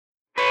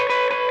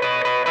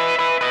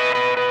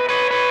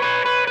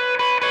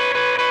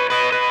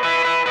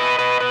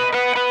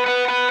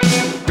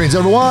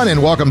Greetings, everyone,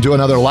 and welcome to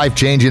another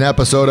life-changing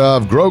episode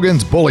of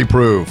Grogan's Bully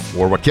Proof,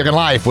 where we're kicking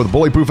life with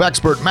Bully Proof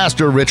expert,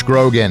 Master Rich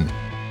Grogan.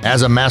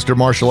 As a master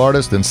martial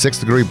artist and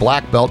 6th-degree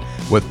black belt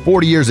with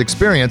 40 years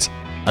experience,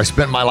 I've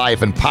spent my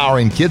life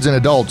empowering kids and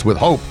adults with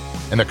hope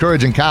and the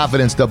courage and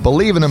confidence to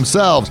believe in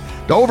themselves,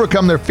 to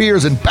overcome their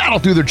fears and battle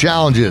through their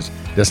challenges,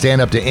 to stand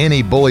up to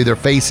any bully they're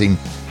facing,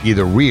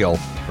 either real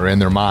or in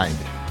their mind.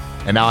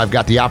 And now I've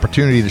got the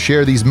opportunity to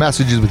share these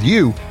messages with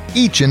you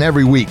each and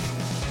every week.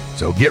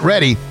 So get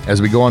ready as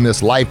we go on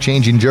this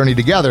life-changing journey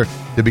together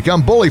to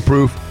become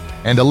bully-proof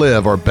and to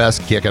live our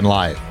best kick in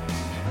life.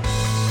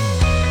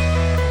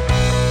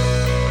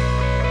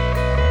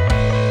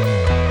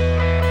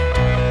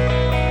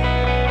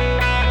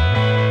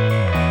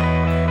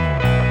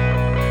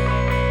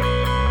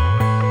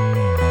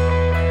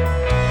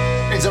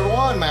 Thanks,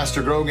 everyone.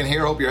 Master Grogan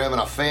here. Hope you're having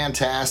a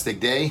fantastic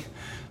day.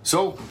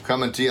 So,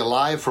 coming to you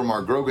live from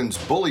our Grogan's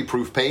Bully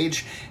Proof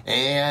page,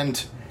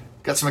 and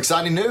got some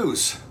exciting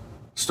news.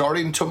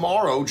 Starting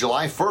tomorrow,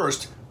 July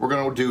 1st, we're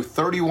going to do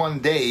 31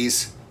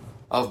 days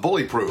of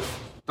bully proof.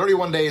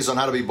 31 days on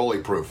how to be bully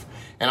proof.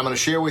 And I'm going to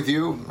share with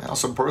you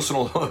some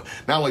personal,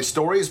 not only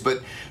stories,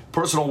 but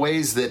personal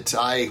ways that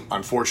I,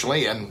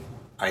 unfortunately, and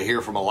I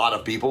hear from a lot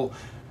of people,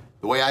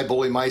 the way I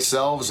bully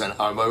myself and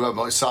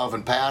myself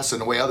in past and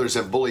the way others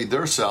have bullied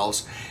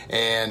themselves.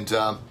 And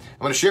I'm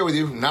going to share with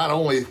you not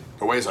only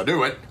the ways I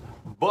do it,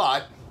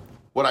 but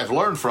what I've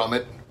learned from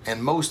it,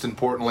 and most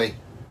importantly,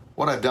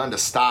 what I've done to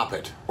stop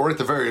it, or at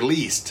the very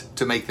least,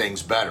 to make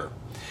things better.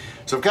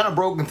 So I've kind of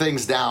broken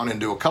things down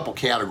into a couple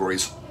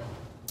categories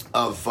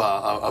of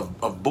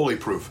bully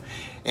proof.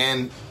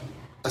 And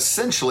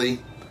essentially,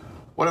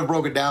 what I've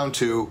broken down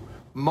to,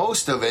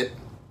 most of it,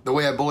 the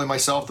way I bully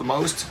myself the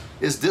most,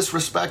 is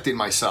disrespecting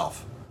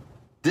myself.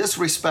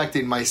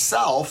 Disrespecting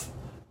myself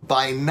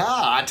by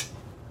not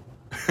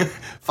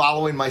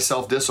following my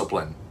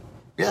self-discipline.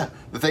 Yeah,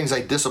 the things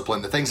I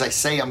discipline, the things I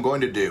say I'm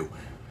going to do.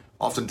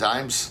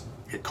 Oftentimes,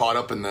 get caught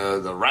up in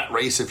the rat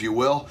race, if you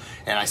will,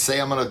 and I say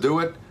I'm going to do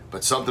it,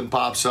 but something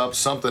pops up,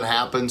 something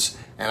happens,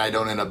 and I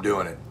don't end up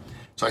doing it.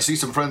 So I see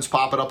some friends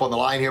popping up on the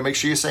line here. Make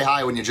sure you say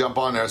hi when you jump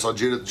on there. I saw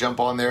Judith jump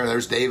on there, and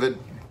there's David.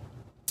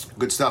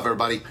 Good stuff,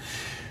 everybody.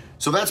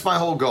 So that's my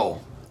whole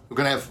goal. We're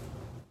going to have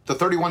the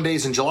 31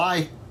 days in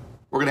July.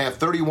 We're going to have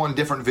 31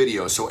 different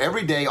videos. So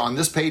every day on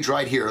this page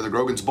right here, the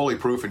Grogan's Bully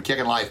Proof and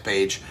Kickin' Life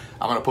page,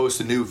 I'm going to post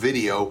a new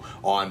video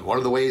on one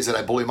of the ways that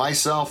I bully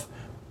myself,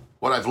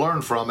 what I've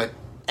learned from it,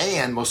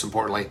 and most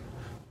importantly,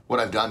 what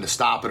I've done to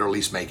stop it or at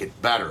least make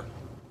it better.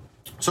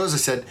 So as I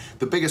said,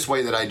 the biggest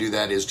way that I do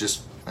that is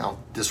just,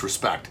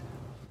 disrespect,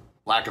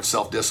 lack of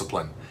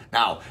self-discipline.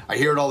 Now, I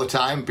hear it all the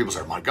time. People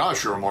say, my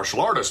gosh, you're a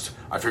martial artist.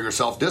 I figure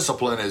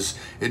self-discipline is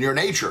in your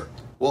nature.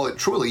 Well, it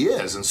truly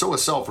is, and so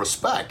is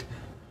self-respect.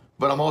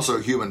 But I'm also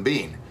a human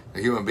being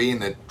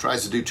that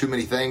tries to do too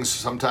many things,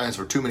 sometimes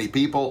for too many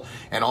people,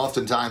 and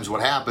oftentimes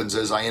what happens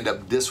is I end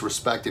up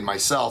disrespecting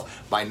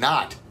myself by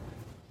not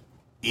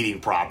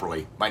eating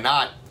properly, by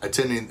not going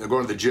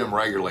to the gym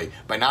regularly,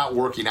 by not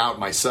working out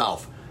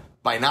myself,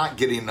 by not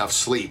getting enough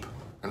sleep.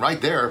 And right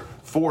there,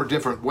 4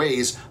 different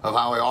ways of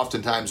how I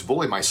oftentimes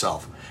bully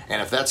myself.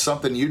 And if that's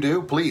something you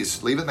do,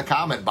 please leave it in the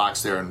comment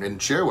box there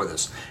and share with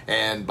us.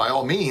 And by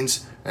all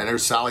means, and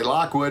there's Sally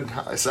Lockwood.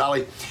 Hi,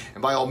 Sally.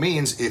 And by all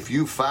means, if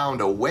you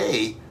found a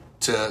way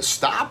to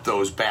stop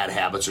those bad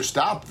habits or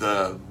stop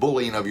the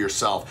bullying of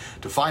yourself,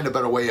 to find a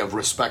better way of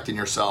respecting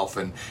yourself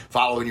and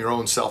following your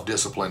own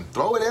self-discipline,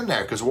 throw it in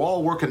there, because we're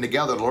all working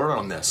together to learn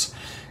on this.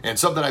 And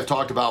something I've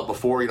talked about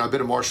before, I've been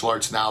in martial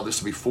arts now,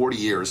 this will be 40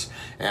 years,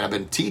 and I've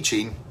been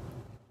teaching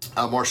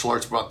martial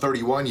arts for about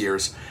 31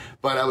 years.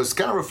 But I was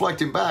kind of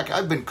reflecting back,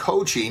 I've been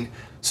coaching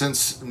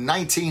since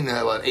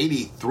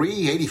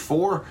 1983,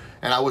 84,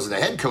 and I wasn't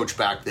a head coach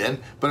back then,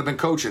 but I've been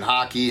coaching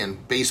hockey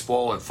and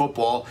baseball and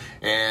football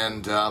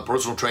and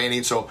personal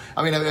training. So,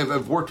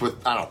 I've worked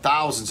with,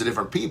 thousands of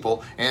different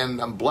people,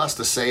 and I'm blessed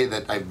to say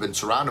that I've been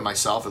surrounding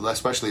myself,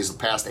 especially as the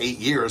past 8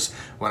 years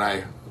when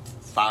I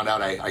found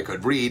out I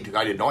could read.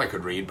 I didn't know I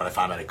could read, but I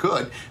found out I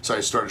could. So I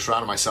started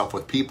surrounding myself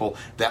with people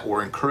that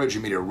were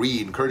encouraging me to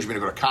read, encouraging me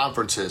to go to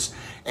conferences,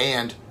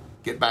 and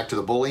get back to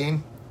the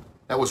bullying.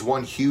 That was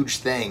one huge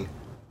thing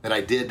that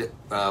I did,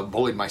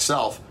 bullied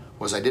myself,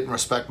 was I didn't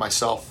respect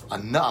myself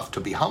enough to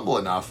be humble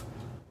enough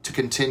to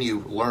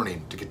continue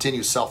learning, to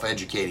continue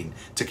self-educating,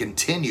 to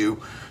continue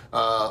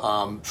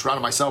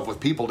surrounding myself with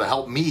people to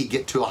help me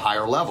get to a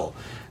higher level.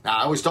 Now,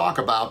 I always talk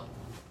about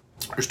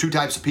there's 2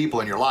 types of people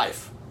in your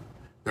life.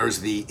 There's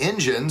the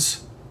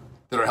engines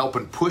that are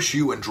helping push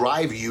you and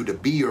drive you to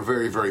be your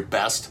very, very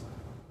best.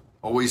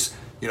 Always,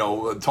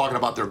 talking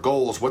about their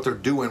goals, what they're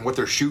doing, what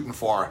they're shooting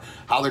for,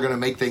 how they're going to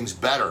make things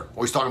better.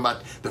 Always talking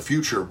about the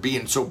future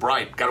being so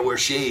bright. Got to wear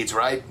shades,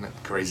 right?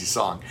 Crazy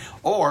song.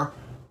 Or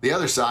the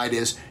other side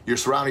is you're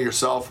surrounding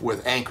yourself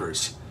with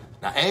anchors.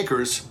 Now,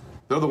 anchors,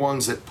 they're the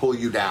ones that pull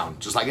you down,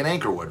 just like an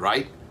anchor would,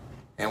 right?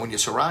 And when you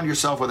surround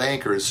yourself with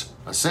anchors,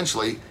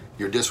 essentially,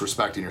 you're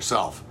disrespecting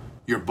yourself.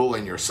 You're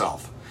bullying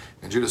yourself.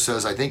 And Judith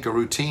says, I think a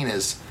routine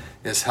is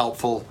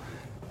helpful.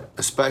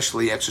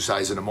 especially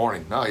exercise in the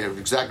morning. No, you're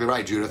exactly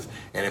right, Judith.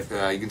 And if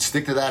you can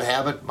stick to that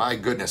habit, my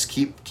goodness,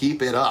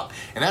 keep it up.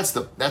 And that's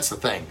the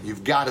thing.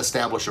 You've got to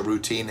establish a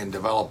routine and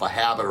develop a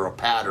habit or a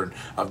pattern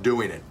of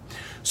doing it.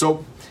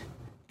 So,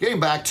 getting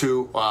back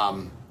to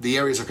the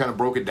areas are kind of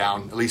broken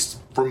down, at least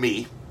for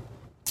me,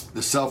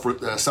 or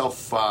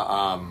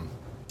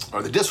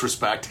the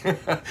disrespect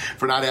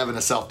for not having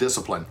a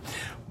self-discipline.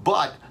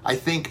 But I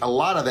think a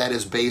lot of that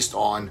is based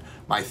on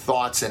my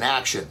thoughts and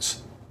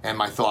actions. And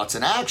my thoughts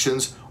and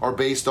actions are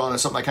based on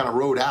something I kind of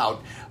wrote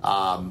out,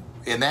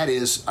 and that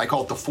is, I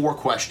call it the 4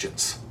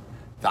 questions.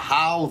 The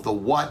how, the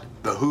what,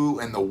 the who,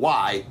 and the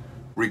why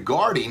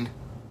regarding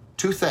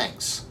 2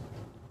 things: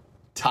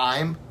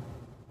 time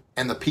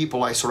and the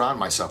people I surround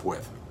myself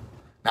with.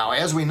 Now,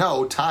 as we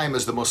know, time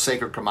is the most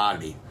sacred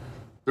commodity.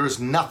 There is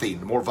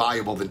nothing more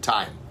valuable than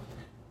time.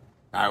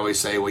 I always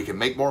say we can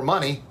make more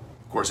money.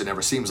 Of course, it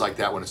never seems like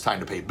that when it's time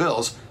to pay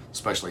bills,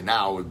 especially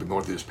now. We've been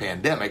going through this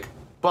pandemic,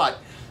 but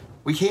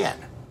we can.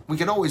 We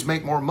can always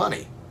make more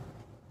money,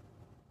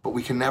 but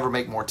we can never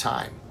make more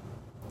time.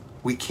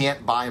 We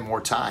can't buy more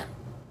time.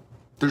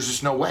 There's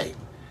just no way.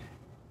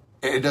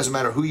 It doesn't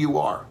matter who you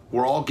are.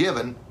 We're all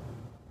given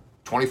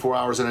 24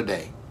 hours in a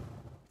day.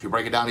 If you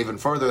break it down even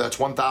further, that's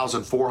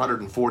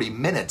 1,440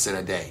 minutes in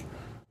a day.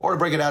 Or to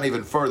break it down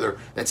even further,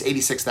 that's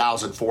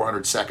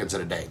 86,400 seconds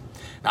in a day.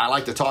 Now, I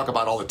like to talk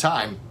about all the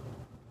time,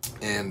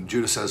 and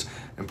Judah says,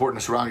 important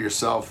to surround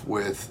yourself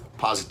with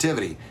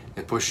positivity.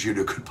 It pushes you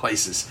to good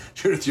places.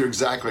 Judith, you're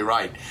exactly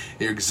right.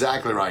 You're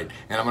exactly right.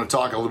 And I'm going to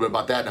talk a little bit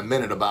about that in a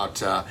minute, about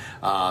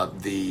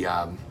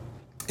the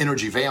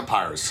energy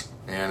vampires.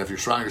 And if you're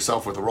surrounding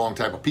yourself with the wrong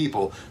type of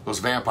people, those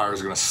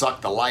vampires are going to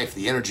suck the life,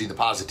 the energy, the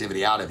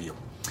positivity out of you.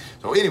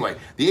 So anyway,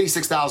 the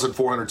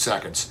 86,400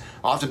 seconds.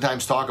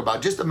 Oftentimes talk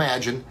about, just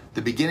imagine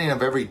the beginning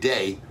of every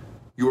day,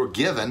 you are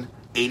given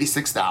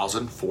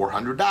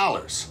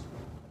 $86,400.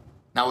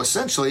 Now,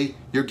 essentially,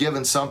 you're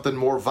given something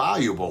more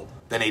valuable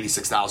than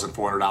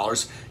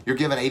 $86,400. You're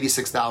given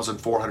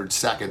 86,400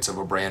 seconds of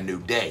a brand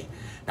new day.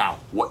 Now,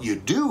 what you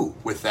do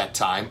with that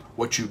time,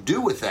 what you do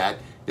with that,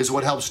 is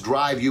what helps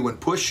drive you and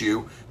push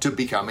you to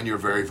becoming your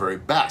very, very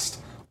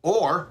best.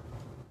 Or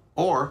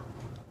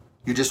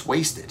you just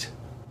waste it.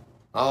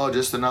 Oh,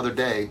 just another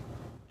day.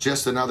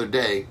 Just another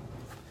day.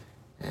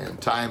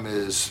 And time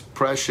is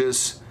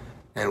precious,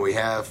 and we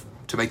have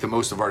to make the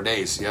most of our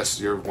days. Yes,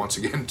 you're once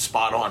again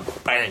spot on.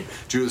 Bang.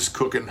 Judith's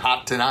cooking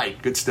hot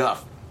tonight. Good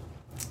stuff.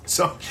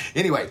 So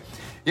anyway,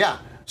 yeah.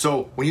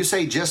 So when you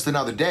say just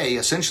another day,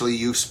 essentially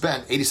you've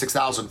spent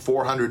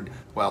 86,400,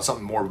 well,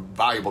 something more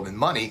valuable than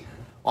money,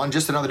 on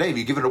just another day. If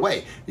you give it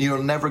away,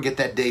 you'll never get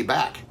that day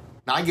back.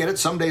 Now, I get it.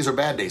 Some days are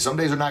bad days. Some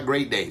days are not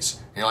great days.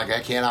 And you're like,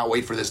 I cannot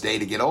wait for this day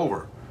to get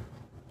over.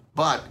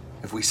 But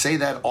if we say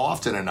that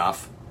often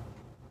enough,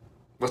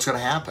 what's going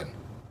to happen?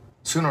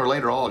 Sooner or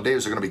later, all the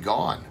days are going to be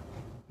gone.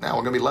 Now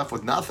we're going to be left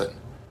with nothing.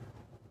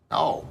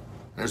 Oh,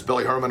 there's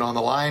Billy Herman on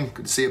the line.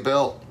 Good to see you,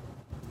 Bill.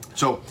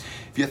 So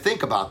if you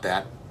think about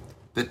that,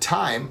 the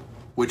time,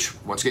 which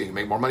once again, you can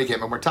make more money,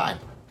 can't make more time.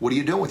 What are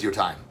you doing with your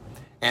time?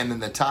 And then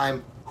the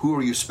time, who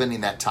are you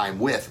spending that time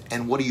with,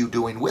 and what are you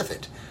doing with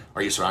it?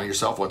 Are you surrounding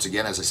yourself, once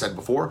again, as I said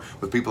before,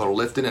 with people that are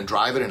lifting and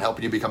driving and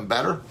helping you become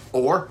better?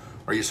 Or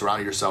are you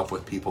surrounding yourself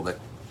with people that,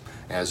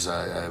 as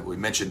we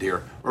mentioned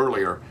here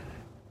earlier,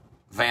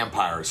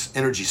 vampires,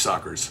 energy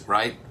suckers,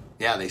 right?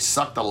 Yeah, they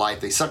suck the life,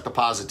 they suck the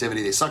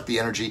positivity, they suck the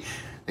energy,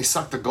 they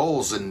suck the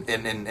goals and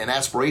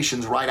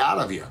aspirations right out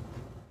of you. You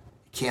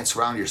can't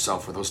surround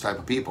yourself with those type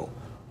of people,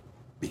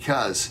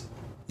 because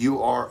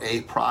you are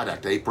a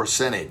product, a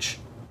percentage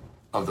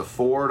of the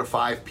 4 to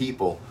 5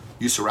 people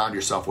you surround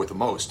yourself with the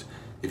most.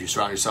 If you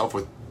surround yourself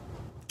with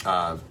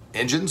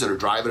engines that are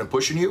driving and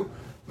pushing you,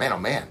 man, oh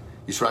man,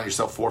 you surround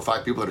yourself 4 or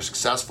 5 people that are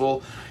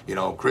successful,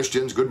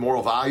 Christians, good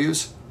moral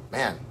values,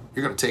 man,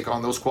 you're going to take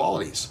on those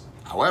qualities.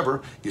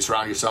 However, you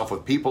surround yourself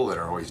with people that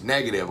are always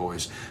negative,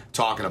 always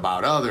talking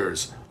about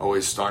others,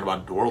 always talking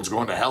about the world's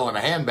going to hell in a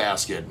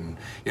handbasket, and,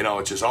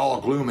 it's just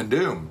all gloom and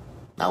doom.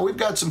 Now, we've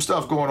got some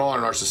stuff going on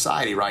in our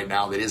society right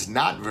now that is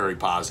not very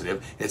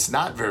positive. It's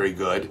not very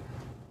good,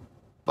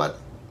 but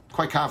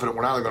quite confident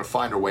we're now going to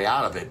find our way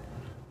out of it.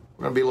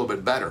 We're going to be a little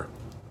bit better.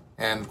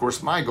 And, of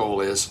course, my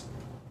goal is,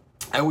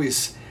 I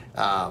always,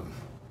 I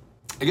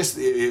guess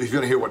if you're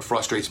going to hear what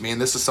frustrates me,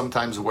 and this is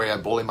sometimes the way I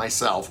bully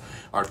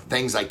myself, are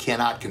things I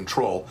cannot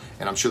control,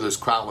 and I'm sure there's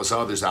countless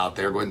others out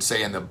there. Go ahead and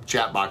say in the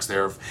chat box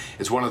there, if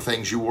it's one of the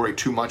things you worry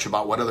too much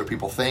about what other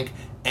people think,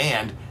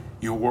 and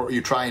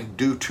you try and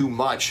do too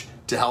much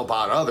to help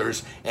out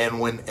others, and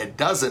when it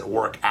doesn't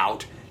work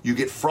out, you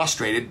get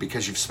frustrated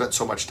because you've spent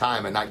so much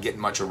time and not getting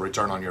much of a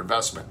return on your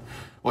investment.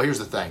 Well, here's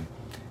the thing.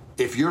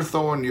 If you're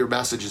throwing your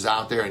messages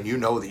out there and you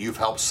know that you've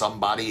helped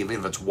somebody, even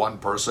if it's one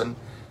person,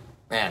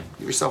 man,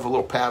 give yourself a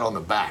little pat on the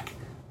back.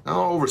 Don't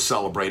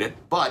over-celebrate it,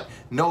 but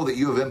know that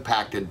you have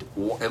impacted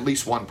at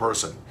least one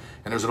person.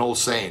 And there's an old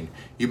saying,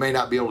 you may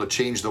not be able to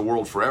change the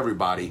world for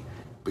everybody,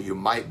 but you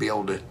might be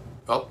able to,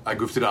 oh, I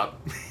goofed it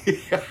up.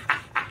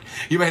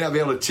 You may not be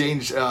able to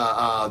change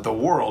the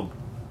world,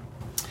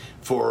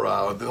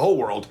 for the whole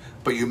world,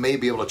 but you may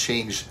be able to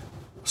change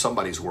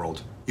somebody's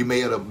world. You may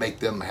be able to make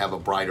them have a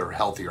brighter,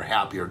 healthier,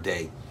 happier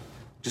day.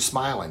 Just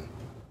smiling,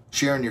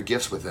 sharing your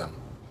gifts with them.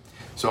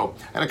 So,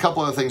 and a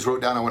couple other things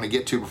wrote down I want to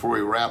get to before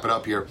we wrap it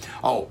up here.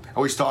 Oh, I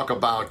always talk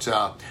about, this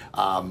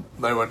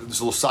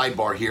little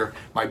sidebar here,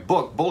 my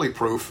book, Bully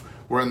Proof.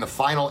 We're in the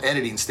final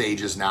editing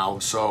stages now,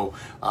 so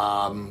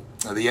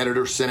the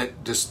editor sent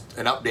it, just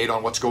an update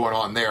on what's going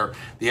on there.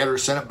 The editor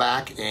sent it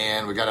back,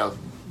 and we got to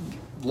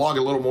log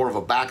a little more of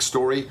a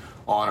backstory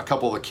on a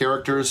couple of the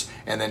characters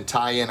and then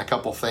tie in a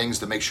couple things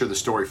to make sure the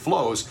story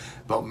flows.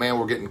 But man,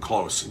 we're getting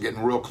close,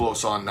 getting real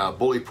close on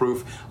Bully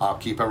Proof. I'll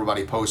keep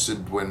everybody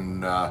posted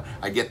when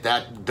I get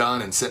that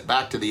done and sent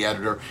back to the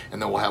editor,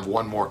 and then we'll have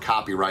one more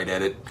copyright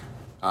edit.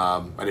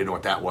 I didn't know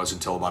what that was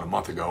until about a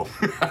month ago.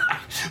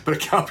 But a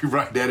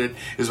copyright edit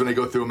is when they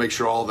go through and make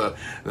sure all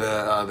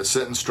the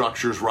sentence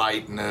structure is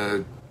right, and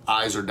the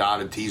I's are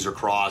dotted, T's are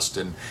crossed,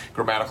 and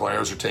grammatical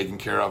errors are taken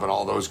care of, and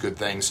all those good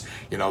things.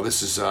 You know,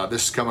 this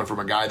is coming from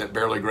a guy that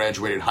barely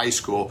graduated high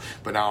school,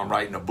 but now I'm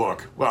writing a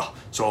book. Well,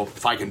 so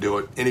if I can do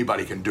it,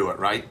 anybody can do it,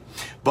 right?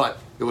 But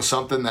it was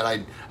something that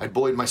I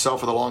bullied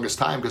myself for the longest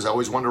time because I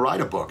always wanted to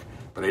write a book.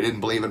 But I didn't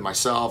believe in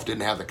myself,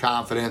 didn't have the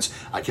confidence.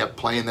 I kept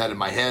playing that in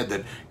my head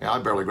that, you know, I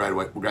barely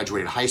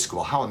graduated high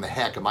school. How in the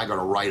heck am I going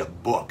to write a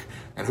book?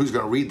 And who's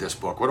going to read this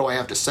book? What do I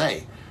have to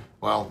say?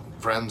 Well,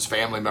 friends,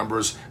 family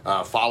members,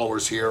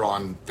 followers here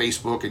on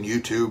Facebook and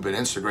YouTube and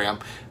Instagram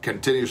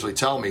continuously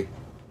tell me,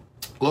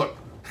 look,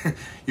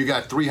 you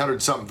got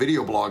 300-something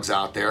video blogs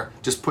out there.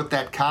 Just put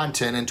that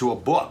content into a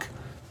book.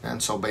 And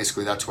so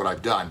basically that's what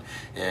I've done.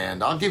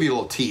 And I'll give you a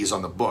little tease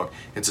on the book.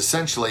 It's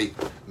essentially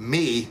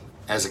me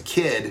as a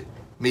kid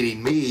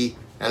meeting me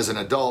as an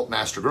adult,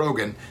 Master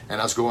Grogan,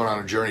 and us going on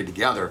a journey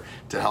together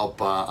to help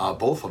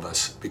both of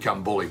us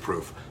become bully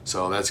proof.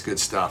 So that's good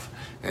stuff.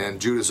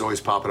 And Judith's always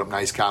popping up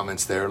nice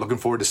comments there. Looking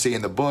forward to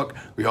seeing the book.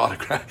 We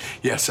autograph.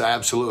 Yes, I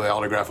absolutely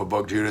autograph a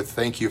book, Judith.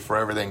 Thank you for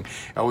everything.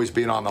 Always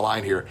being on the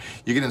line here.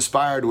 You get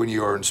inspired when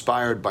you are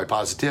inspired by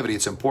positivity.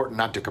 It's important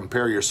not to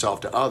compare yourself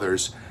to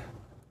others.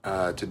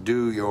 To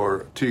do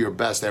your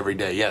best every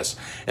day, yes.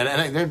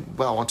 And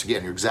well, once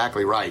again, you're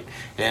exactly right.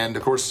 And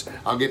of course,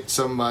 I'll get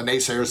some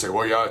naysayers say,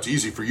 well, yeah, it's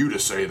easy for you to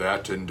say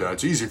that, and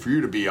it's easy for you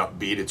to be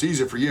upbeat. It's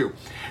easy for you.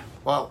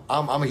 Well,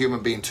 I'm a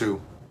human being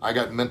too. I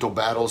got mental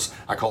battles.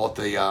 I call it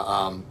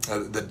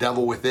the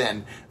devil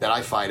within that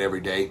I fight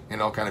every day. You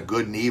know, kind of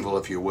good and evil,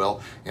 if you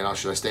will. You know,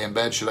 should I stay in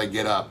bed? Should I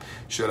get up?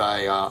 Should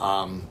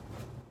I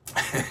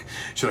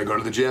should I go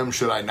to the gym?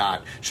 Should I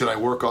not? Should I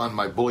work on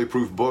my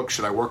bully-proof book?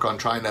 Should I work on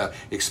trying to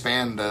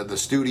expand the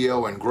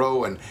studio and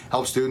grow and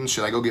help students?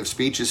 Should I go give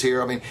speeches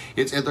here? I mean,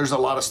 there's a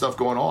lot of stuff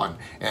going on.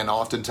 And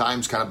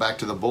oftentimes, kind of back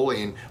to the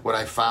bullying, what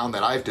I found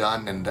that I've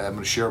done, and I'm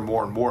going to share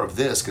more and more of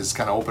this because it's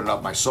kind of opening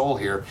up my soul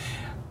here.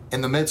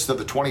 In the midst of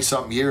the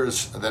 20-something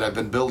years that I've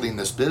been building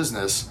this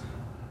business,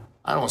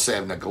 I don't want to say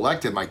I've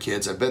neglected my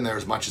kids. I've been there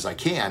as much as I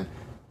can,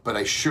 but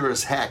I sure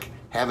as heck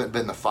haven't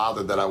been the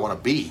father that I want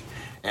to be.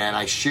 And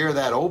I share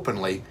that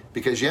openly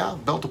because, yeah,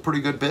 I've built a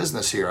pretty good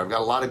business here. I've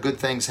got a lot of good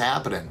things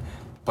happening.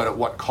 But at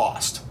what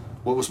cost?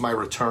 What was my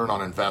return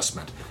on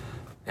investment?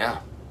 Yeah,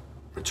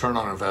 return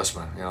on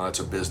investment. You know, that's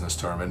a business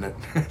term, isn't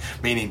it?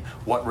 Meaning,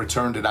 what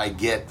return did I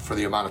get for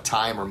the amount of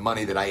time or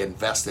money that I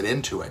invested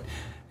into it?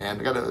 And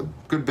I got a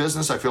good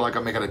business. I feel like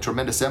I'm making a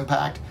tremendous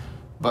impact.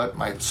 But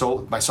my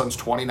son's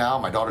 20 now.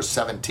 My daughter's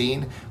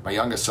 17. My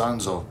youngest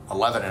son's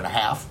 11 and a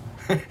half.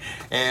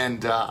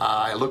 And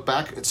I look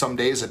back at some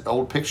days at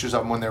old pictures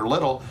of them when they're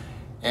little,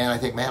 and I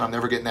think, man, I'm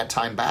never getting that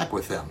time back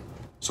with them.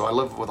 So I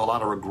live with a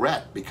lot of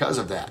regret because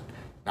of that.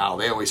 Now,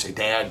 they always say,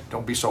 Dad,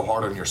 don't be so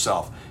hard on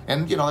yourself.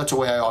 And, you know, that's the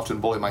way I often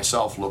bully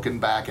myself, looking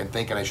back and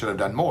thinking I should have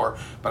done more.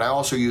 But I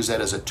also use that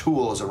as a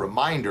tool, as a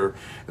reminder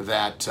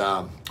that,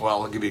 well,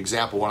 I'll give you an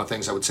example. One of the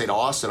things I would say to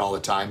Austin all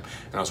the time,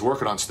 and I was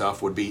working on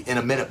stuff, would be, in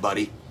a minute,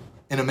 buddy.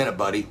 In a minute,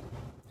 buddy.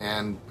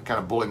 And kind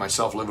of bully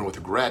myself living with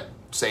regret,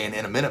 saying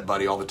in a minute,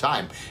 buddy, all the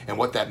time. And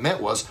what that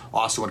meant was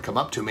Austin would come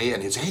up to me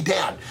and he'd say, hey,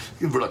 Dad,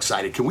 you're real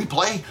excited. Can we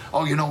play?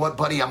 Oh, you know what,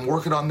 buddy? I'm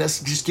working on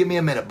this. Just give me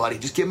a minute, buddy.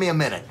 Just give me a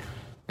minute.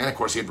 And, of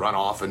course, he'd run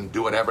off and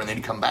do whatever, and then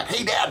he'd come back.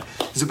 Hey, Dad,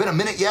 has it been a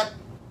minute yet?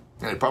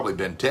 And it'd probably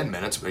been 10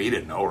 minutes, but he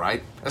didn't know,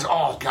 right? I said,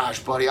 oh, gosh,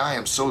 buddy, I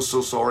am so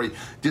sorry.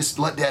 Just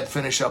let Dad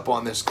finish up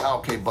on this.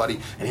 Okay, buddy.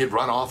 And he'd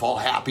run off all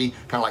happy,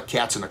 kind of like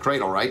Cats in the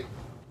Cradle, right?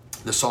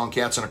 The song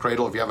Cats in the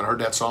Cradle, if you haven't heard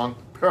that song.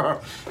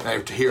 And I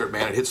have to hear it,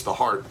 man. It hits the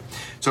heart.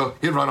 So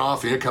he'd run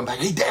off and he'd come back.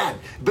 Hey, Dad,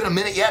 been a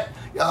minute yet?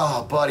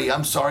 Oh, buddy,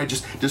 I'm sorry.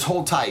 Just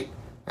hold tight.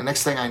 And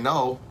next thing I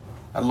know,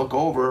 I look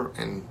over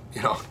and,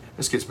 you know,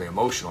 this gets me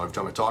emotional every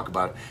time I talk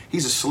about it.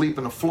 He's asleep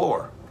on the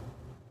floor.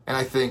 And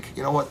I think,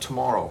 you know what,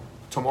 tomorrow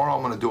I'm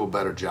going to do a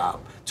better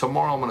job.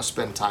 Tomorrow I'm going to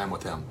spend time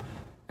with him.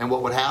 And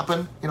what would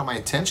happen? You know, my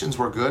intentions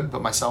were good,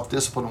 but my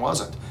self-discipline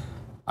wasn't.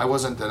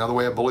 Another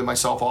way I bully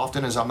myself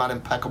often is I'm not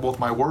impeccable with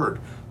my word.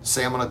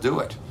 Say I'm going to do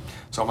it.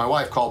 So my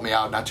wife called me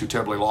out not too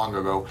terribly long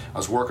ago. I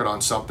was working on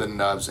something.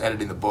 I was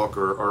editing the book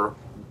or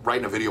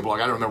writing a video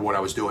blog. I don't remember what I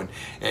was doing.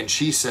 And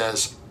she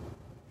says,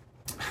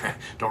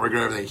 Don't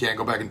regret everything. You can't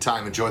go back in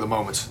time. Enjoy the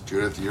moments.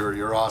 Judith,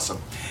 you're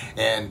awesome.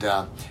 And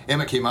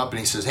Emmett came up and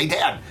he says, hey,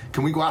 Dad,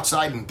 can we go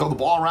outside and throw the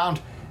ball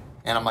around?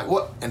 And I'm like,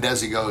 what? And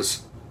Desi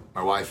goes,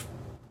 my wife,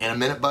 in a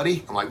minute,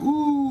 buddy. I'm like,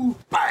 ooh,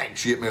 bang.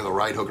 She hit me with a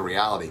right hook of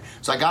reality.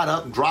 So I got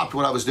up and dropped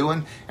what I was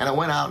doing, and I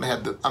went out and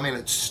had an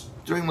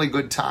extremely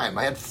good time.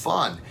 I had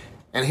fun.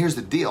 And here's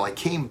the deal. I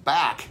came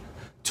back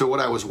to what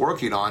I was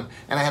working on,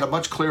 and I had a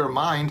much clearer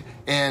mind,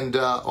 and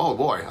oh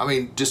boy,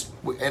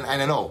 and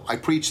I know, I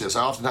preach this,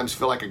 I oftentimes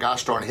feel like a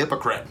gosh darn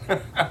hypocrite,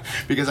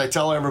 because I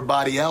tell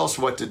everybody else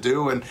what to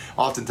do, and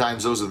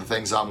oftentimes those are the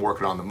things I'm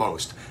working on the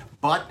most.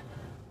 But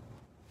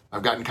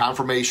I've gotten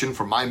confirmation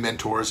from my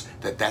mentors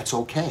that that's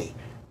okay,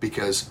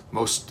 because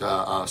most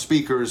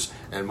speakers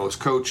and most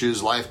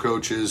coaches, life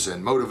coaches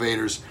and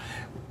motivators,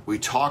 we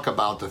talk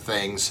about the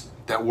things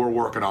that we're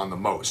working on the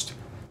most.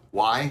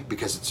 Why?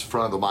 Because it's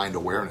front of the mind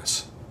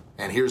awareness.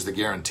 And here's the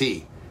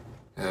guarantee,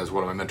 as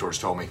one of my mentors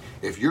told me,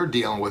 if you're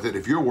dealing with it,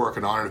 if you're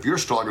working on it, if you're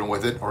struggling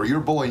with it, or you're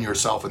bullying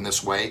yourself in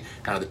this way,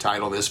 kind of the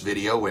title of this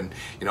video and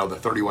the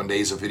 31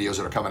 days of videos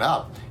that are coming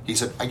up, he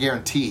said, I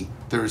guarantee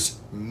there's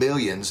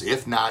millions,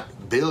 if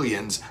not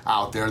billions,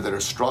 out there that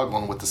are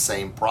struggling with the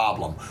same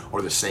problem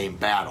or the same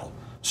battle.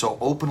 So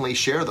openly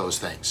share those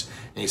things.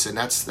 And he said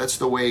that's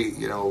the way,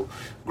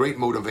 great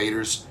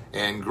motivators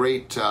and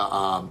great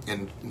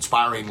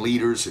inspiring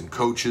leaders and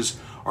coaches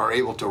are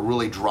able to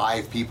really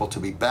drive people to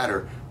be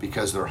better,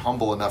 because they're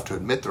humble enough to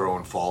admit their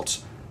own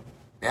faults.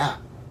 Yeah.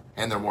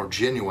 And they're more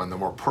genuine, they're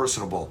more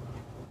personable.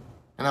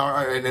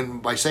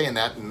 And by saying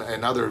that,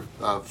 and other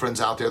friends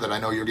out there that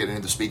I know you're getting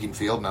into the speaking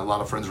field, and a lot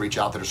of friends reach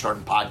out that are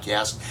starting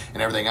podcasts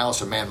and everything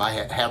else, and man, my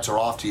hats are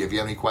off to you. If you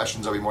have any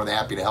questions, I'll be more than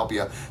happy to help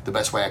you the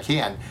best way I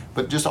can.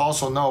 But just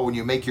also know, when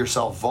you make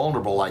yourself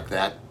vulnerable like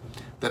that,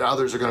 that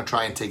others are going to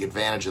try and take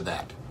advantage of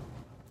that.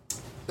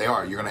 They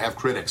are. You're going to have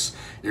critics.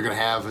 You're going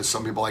to have, as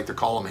some people like to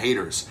call them,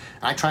 haters.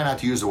 And I try not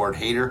to use the word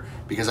hater,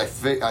 because I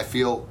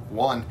feel,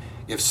 one,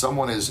 if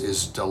someone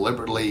is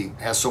deliberately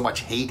has so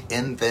much hate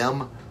in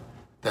them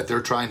that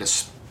they're trying to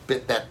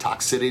spit that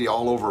toxicity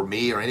all over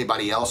me or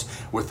anybody else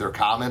with their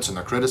comments and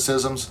their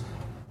criticisms,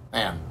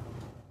 man,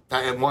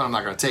 one, I'm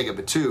not going to take it,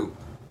 but two,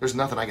 there's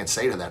nothing I can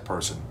say to that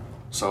person.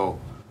 So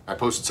I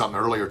posted something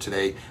earlier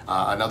today.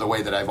 Another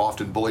way that I've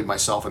often bullied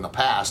myself in the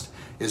past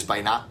is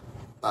by not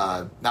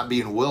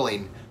being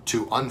willing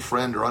to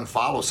unfriend or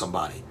unfollow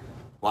somebody.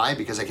 Why?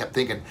 Because I kept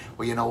thinking,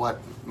 well, you know what?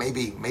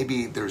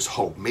 Maybe there's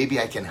hope. Maybe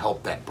I can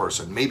help that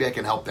person. Maybe I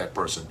can help that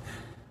person.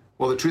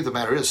 Well, the truth of the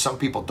matter is, some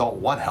people don't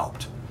want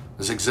helped.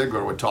 Zig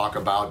Ziglar would talk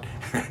about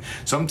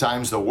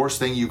sometimes the worst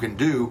thing you can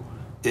do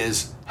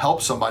is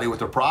help somebody with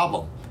their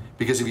problem.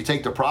 Because if you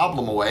take the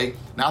problem away,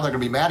 now they're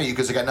going to be mad at you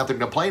because they got nothing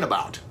to complain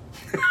about.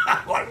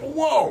 Like,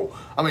 whoa!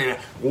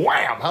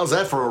 Wham! How's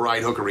that for a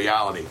right hook of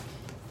reality?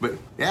 But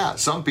yeah,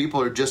 some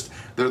people are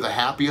they're the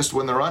happiest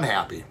when they're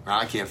unhappy. Now,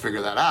 I can't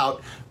figure that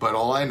out, but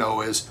all I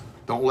know is,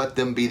 don't let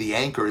them be the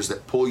anchors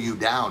that pull you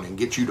down and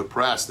get you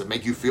depressed, that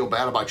make you feel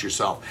bad about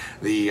yourself.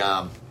 The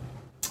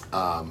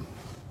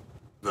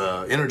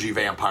energy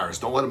vampires,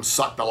 don't let them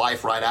suck the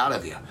life right out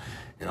of you.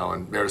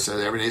 And Meredith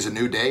says every day's a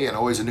new day and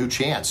always a new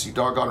chance. You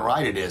doggone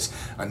right it is.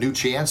 A new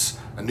chance,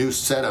 a new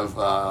set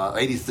of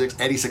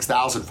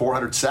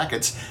 86,400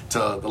 seconds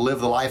to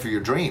live the life of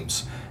your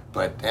dreams.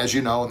 But as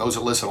you know, and those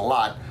that listen a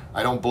lot,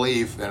 I don't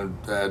believe, and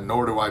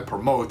nor do I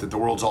promote, that the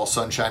world's all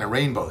sunshine and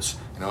rainbows.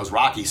 As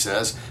Rocky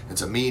says,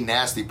 it's a mean,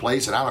 nasty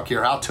place, and I don't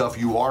care how tough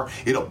you are,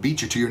 it'll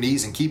beat you to your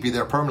knees and keep you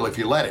there permanently if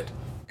you let it.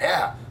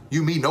 Yeah,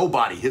 you, me,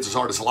 nobody hits as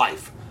hard as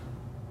life.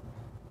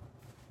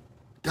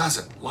 It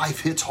doesn't. Life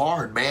hits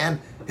hard,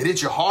 man. It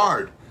hits you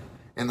hard.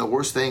 And the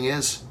worst thing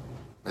is,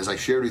 as I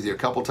shared with you a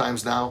couple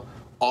times now,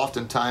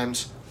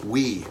 oftentimes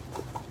we,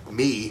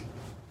 me,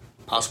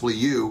 possibly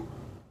you,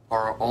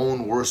 are our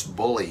own worst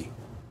bully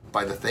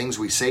by the things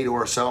we say to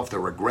ourselves, the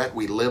regret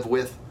we live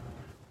with,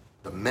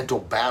 the mental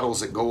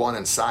battles that go on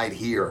inside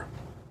here.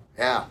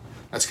 Yeah,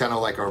 that's kind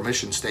of like our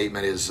mission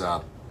statement is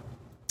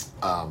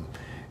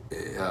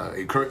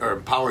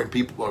empowering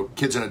people, or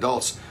kids and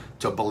adults,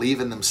 to believe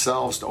in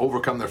themselves, to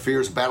overcome their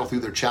fears, battle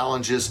through their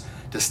challenges,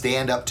 to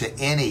stand up to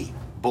any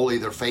bully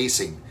they're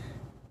facing,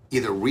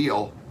 either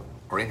real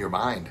or in your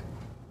mind.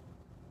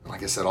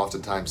 Like I said,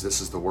 oftentimes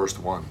this is the worst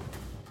one.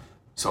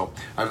 So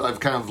I've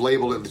kind of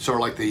labeled it sort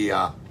of like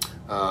the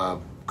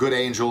good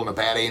angel and a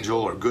bad angel,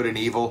 or good and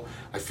evil.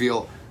 I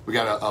feel we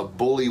got a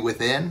bully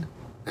within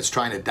that's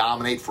trying to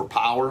dominate for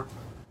power,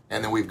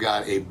 and then we've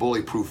got a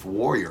bully-proof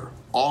warrior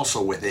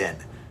also within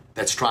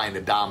that's trying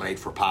to dominate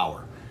for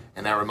power.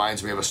 And that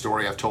reminds me of a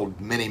story I've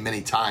told many,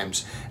 many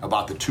times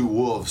about the two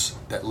wolves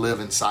that live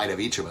inside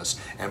of each of us.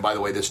 And by the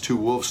way, this two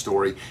wolves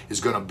story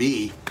is going to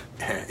be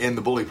in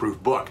the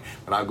Bully-Proof book,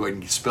 but I'll go ahead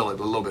and spill it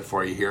a little bit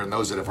for you here. And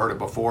those that have heard it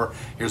before,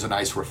 here's a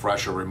nice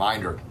refresher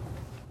reminder.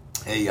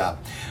 A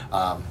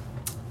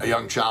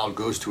young child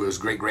goes to his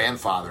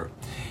great-grandfather,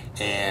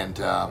 and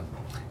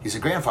he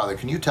said, "Grandfather,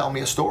 can you tell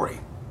me a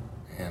story?"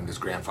 And his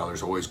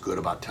grandfather's always good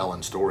about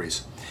telling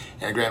stories.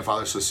 And the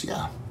grandfather says,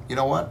 "Yeah, you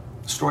know what?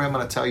 the story I'm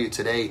going to tell you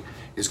today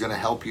is going to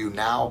help you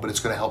now, but it's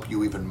going to help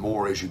you even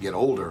more as you get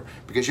older,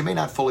 because you may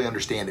not fully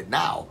understand it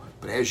now,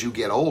 but as you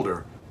get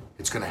older,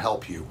 it's going to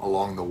help you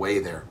along the way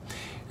there.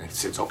 And he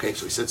says, okay,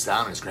 so he sits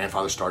down and his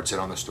grandfather starts in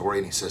on the story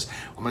and he says,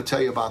 I'm going to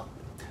tell you about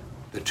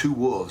the two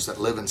wolves that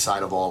live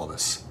inside of all of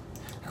us.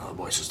 And the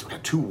boy says, we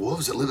got two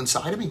wolves that live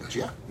inside of me? He goes,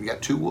 yeah, you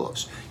got two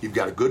wolves. You've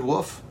got a good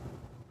wolf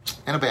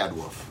and a bad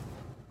wolf.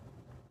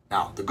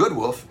 Now, the good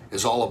wolf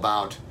is all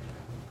about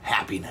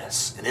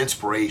happiness and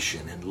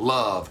inspiration and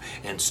love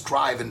and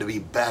striving to be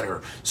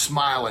better,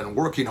 smiling,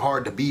 working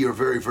hard to be your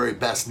very, very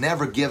best,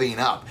 never giving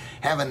up,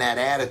 having that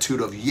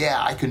attitude of,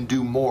 yeah, I can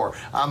do more.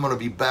 I'm going to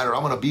be better.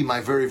 I'm going to be my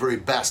very, very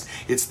best.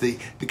 It's the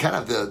kind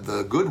of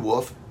the good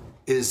wolf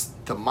is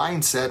the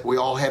mindset we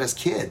all had as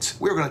kids.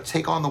 We were going to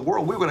take on the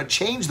world. We were going to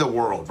change the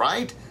world,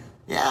 right?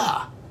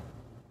 Yeah.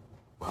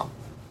 Well,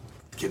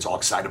 the kid's all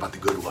excited about the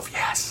good wolf.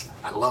 Yes,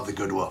 I love the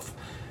good wolf.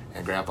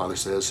 And grandfather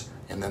says,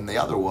 and then the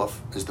other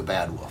wolf is the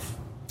bad wolf.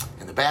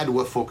 And the bad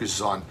wolf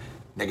focuses on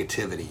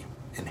negativity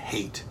and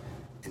hate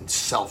and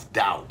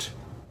self-doubt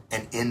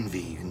and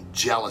envy and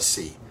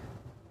jealousy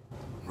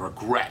and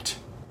regret.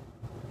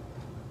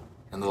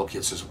 And the little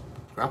kid says,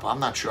 Grandpa, I'm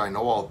not sure I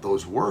know all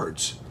those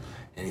words.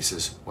 And he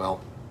says,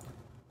 well,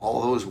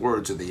 all those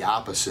words are the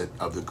opposite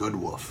of the good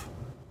wolf.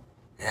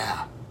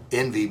 Yeah,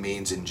 envy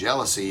means, and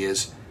jealousy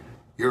is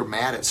you're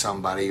mad at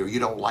somebody or you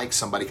don't like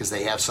somebody because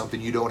they have something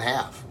you don't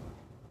have.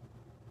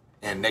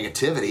 And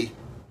negativity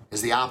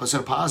is the opposite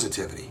of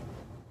positivity.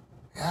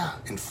 Yeah,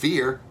 and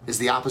fear is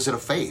the opposite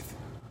of faith.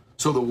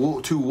 So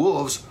the two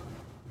wolves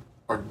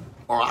are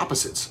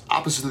opposites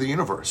of the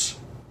universe.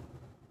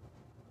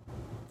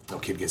 The little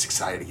kid gets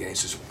excited again. He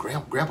says,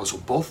 Grandpa, so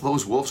both of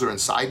those wolves are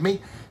inside me?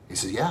 He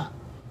says, yeah.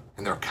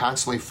 And they're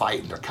constantly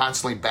fighting. They're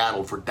constantly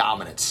battling for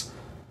dominance.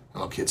 And the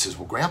little kid says,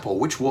 well, Grandpa,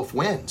 which wolf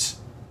wins?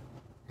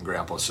 And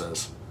Grandpa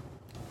says,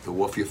 the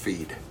wolf you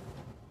feed.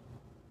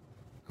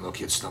 The little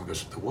kid's stomach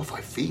goes, the wolf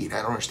I feed?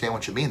 I don't understand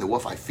what you mean, the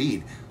wolf I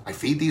feed. I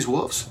feed these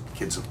wolves? The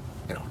kid's,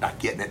 not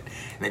getting it.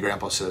 And then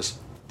Grandpa says,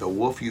 the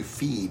wolf you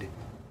feed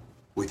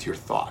with your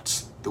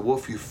thoughts. The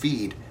wolf you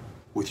feed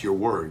with your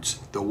words.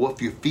 The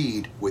wolf you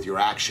feed with your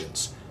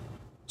actions.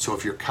 So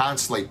if you're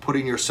constantly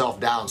putting yourself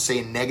down,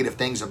 saying negative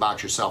things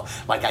about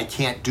yourself, like I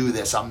can't do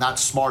this, I'm not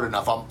smart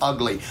enough, I'm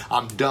ugly,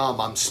 I'm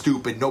dumb, I'm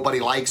stupid, nobody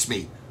likes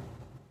me,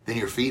 then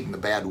you're feeding the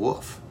bad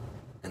wolf.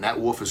 And that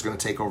wolf is going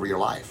to take over your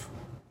life.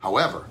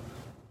 However,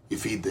 you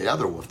feed the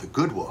other wolf, the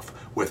good wolf,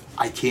 with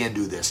I can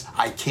do this,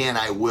 I can,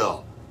 I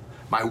will.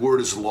 My word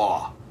is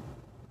law.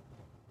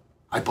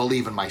 I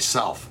believe in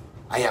myself.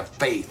 I have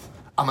faith.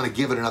 I'm going to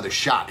give it another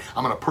shot.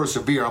 I'm going to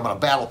persevere. I'm going to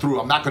battle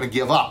through. I'm not going to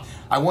give up.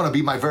 I want to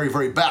be my very,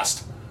 very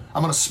best.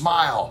 I'm going to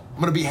smile.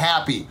 I'm going to be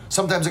happy.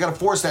 Sometimes I got to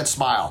force that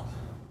smile.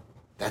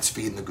 That's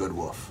feeding the good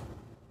wolf.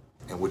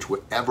 And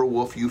whichever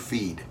wolf you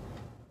feed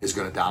is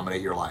going to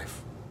dominate your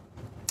life.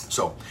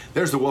 So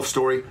there's the wolf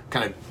story.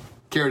 Kind of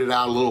carried it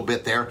out a little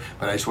bit there,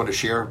 but I just want to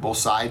share both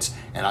sides.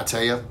 And I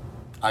tell you,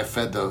 I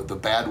fed the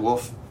bad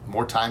wolf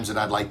more times than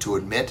I'd like to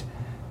admit.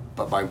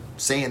 But by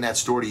saying that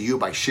story to you,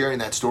 by sharing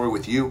that story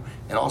with you,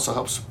 it also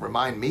helps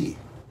remind me.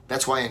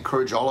 That's why I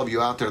encourage all of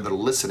you out there that are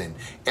listening.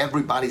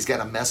 Everybody's got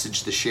a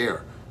message to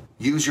share.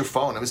 Use your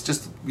phone. I was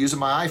just using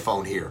my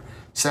iPhone here.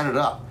 Set it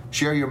up.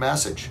 Share your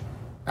message.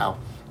 Now,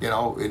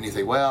 and you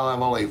think, well,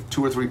 I'm only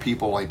 2 or 3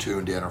 people only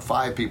tuned in, or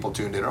 5 people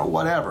tuned in, or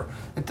whatever.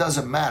 It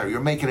doesn't matter.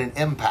 You're making an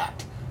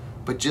impact.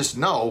 But just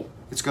know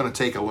it's going to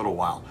take a little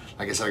while.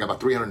 Like I said, I got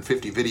about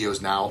 350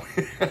 videos now,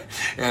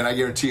 and I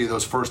guarantee you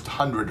those first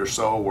 100 or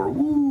so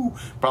were,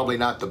 probably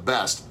not the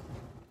best.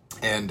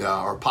 And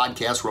our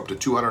podcast, we're up to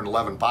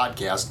 211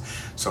 podcasts,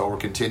 so we're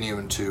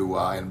continuing to,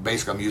 and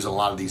basically I'm using a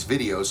lot of these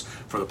videos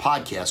for the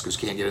podcast because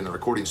can't get in the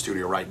recording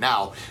studio right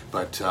now,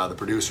 but the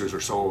producers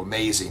are so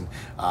amazing.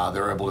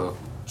 They're able to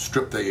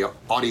strip the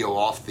audio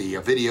off the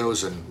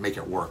videos and make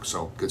it work,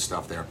 so good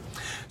stuff there.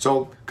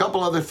 So a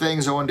couple other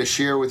things I wanted to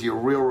share with you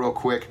real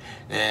quick,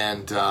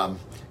 and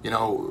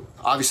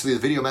obviously the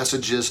video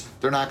messages,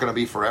 they're not going to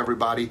be for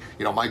everybody.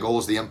 My goal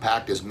is to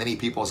impact as many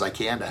people as I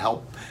can to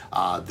help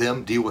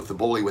them deal with the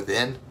bully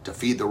within, to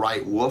feed the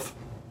right wolf.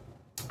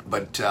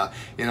 But,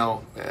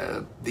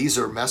 these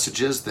are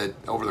messages that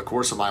over the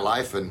course of my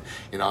life, and,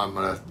 I'm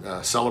going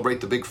to celebrate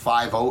the big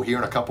 5-0 here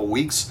in a couple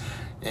weeks.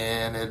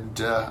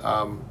 And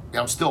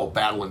I'm still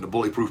battling to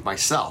bully-proof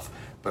myself,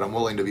 but I'm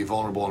willing to be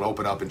vulnerable and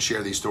open up and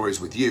share these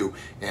stories with you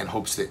in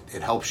hopes that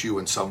it helps you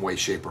in some way,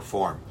 shape, or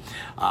form.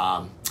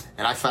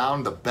 And I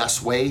found the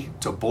best way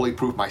to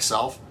bully-proof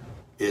myself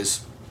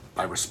is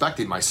by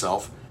respecting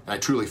myself. And I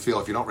truly feel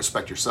if you don't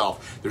respect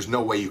yourself, there's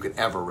no way you can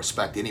ever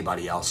respect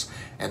anybody else.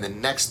 And the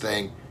next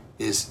thing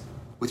is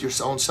with your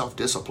own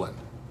self-discipline.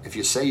 If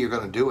you say you're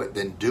going to do it,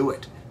 then do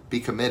it.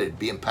 Be committed.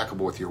 Be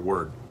impeccable with your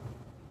word.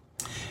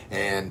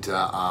 And,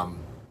 I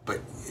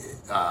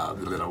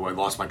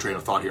lost my train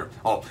of thought here.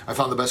 I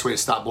found the best way to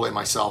stop bullying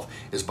myself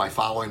is by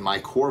following my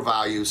core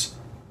values,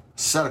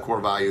 set of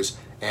core values,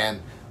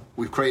 and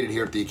we've created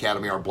here at the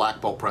Academy our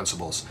Black Belt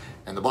principles.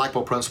 And the Black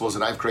Belt principles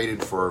that I've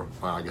created for,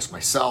 well, I guess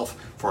myself,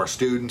 for our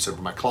students, and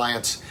for my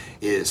clients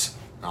is,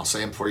 and I'll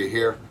say them for you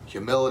here: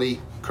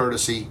 humility,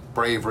 courtesy,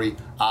 bravery,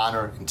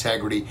 honor,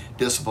 integrity,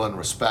 discipline,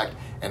 respect,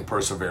 and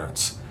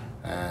perseverance.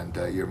 And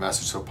your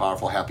message is so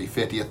powerful. Happy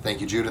 50th. Thank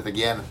you, Judith,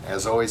 again,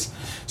 as always.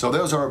 So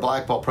those are our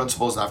Black Belt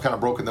principles, and I've kind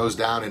of broken those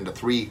down into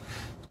 3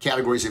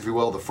 categories, if you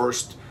will. The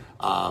first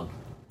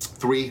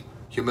 3,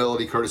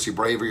 humility, courtesy,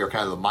 bravery, are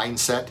kind of the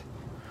mindset.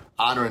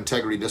 Honor,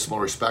 integrity, discipline,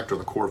 respect are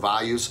the core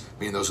values,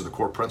 meaning those are the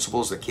core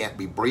principles that can't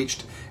be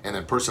breached. And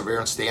then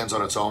perseverance stands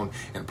on its own,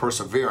 and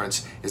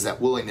perseverance is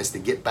that willingness to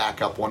get back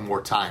up one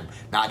more time.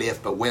 Not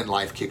if, but when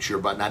life kicks your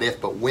butt. Not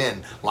if, but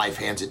when life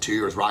hands it to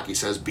you, or as Rocky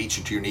says, beats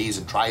you to your knees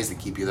and tries to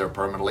keep you there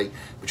permanently,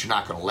 but you're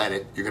not going to let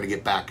it. You're going to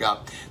get back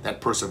up.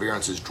 That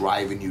perseverance is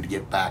driving you to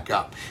get back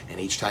up. And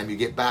each time you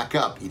get back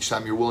up, each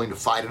time you're willing to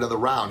fight another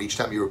round, each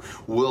time you're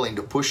willing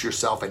to push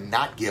yourself and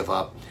not give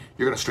up,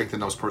 you're going to strengthen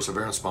those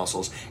perseverance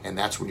muscles, and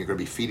that's when you're going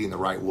to be feeding the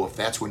right wolf.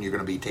 That's when you're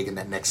going to be taking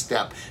that next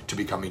step to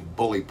becoming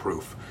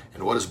bully-proof.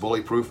 And what is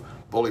bully-proof?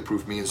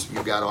 Bully-proof means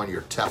you got on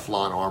your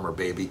Teflon armor,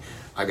 baby.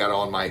 I got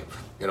on my,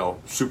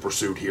 super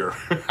suit here.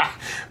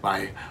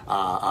 my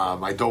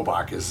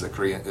dobak is the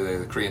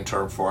Korean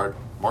term for it.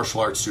 Martial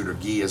arts suit, or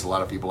gi, as a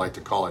lot of people like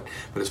to call it.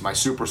 But it's my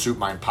super suit,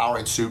 my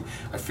empowering suit.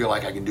 I feel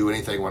like I can do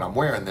anything when I'm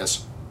wearing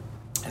this.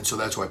 And so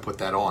that's why I put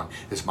that on.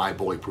 It's my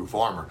bully-proof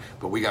armor.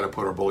 But we got to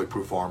put our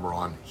bully-proof armor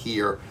on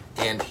here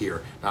and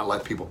here. Not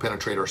let people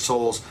penetrate our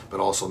souls, but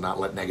also not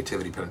let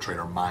negativity penetrate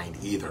our mind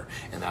either.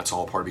 And that's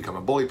all part of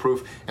becoming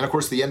bully-proof. And of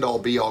course, the end-all,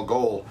 be-all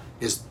goal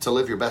is to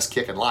live your best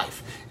kick in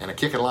life. And a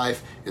kick in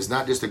life is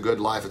not just a good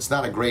life. It's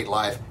not a great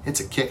life. It's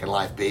a kick in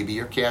life, baby.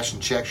 You're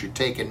cashing checks. You're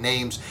taking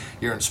names.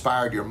 You're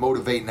inspired. You're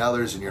motivating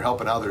others. And you're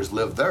helping others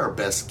live their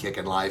best kick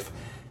in life,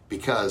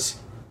 because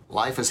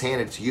life is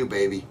handed to you,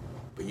 baby.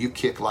 But you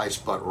kick life's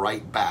butt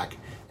right back,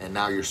 and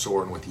now you're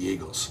soaring with the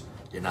eagles.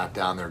 You're not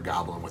down there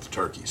gobbling with the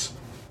turkeys.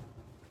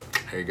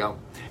 There you go.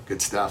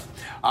 Good stuff.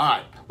 All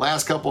right,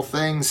 last couple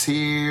things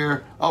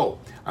here. Oh,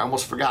 I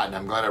almost forgot, and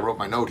I'm glad I wrote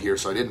my note here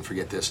so I didn't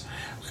forget this.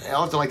 I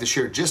often like to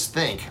share, just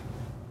think,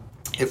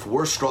 if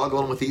we're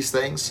struggling with these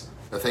things,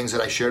 the things that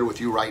I shared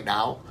with you right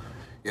now,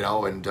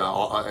 and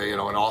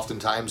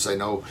oftentimes I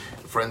know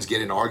friends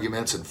get in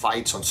arguments and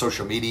fights on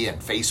social media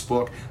and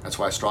Facebook. That's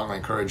why I strongly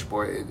encourage,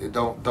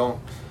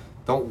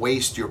 don't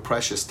waste your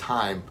precious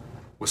time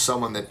with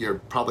someone that you're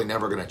probably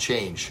never going to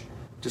change.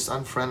 Just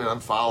unfriend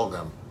and unfollow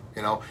them.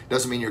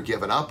 Doesn't mean you're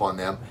giving up on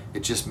them.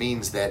 It just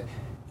means that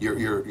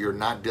you're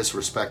not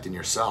disrespecting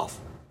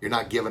yourself. You're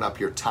not giving up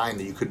your time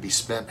that you could be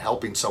spent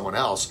helping someone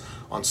else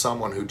on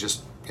someone who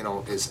just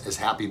is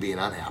happy being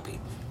unhappy.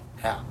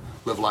 Yeah,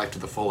 live life to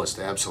the fullest,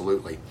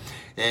 absolutely.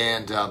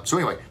 And so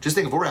anyway, just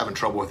think, if we're having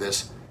trouble with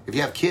this, if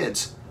you have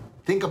kids,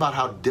 think about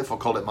how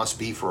difficult it must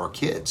be for our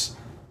kids.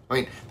 I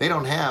mean, they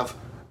don't have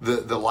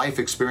the life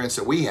experience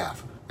that we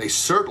have. They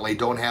certainly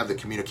don't have the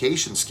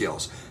communication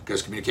skills,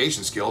 because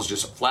communication skills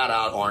just flat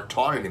out aren't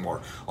taught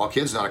anymore. All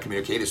kids know how to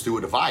communicate is through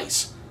a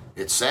device.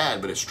 It's sad,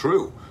 but it's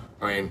true.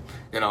 I mean,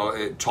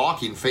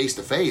 talking face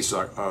to face.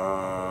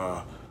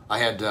 I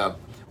had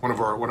one of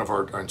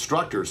our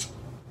instructors,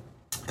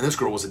 and this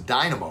girl was a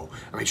dynamo.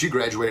 I mean, she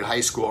graduated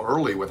high school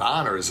early with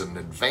honors and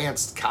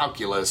advanced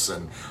calculus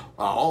and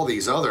all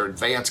these other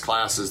advanced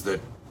classes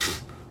that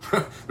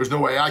there's no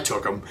way I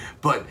took them.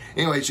 But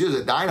anyway, she was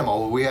a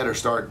dynamo. We had her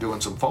start doing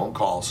some phone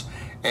calls.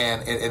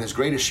 And as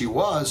great as she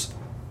was,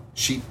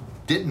 she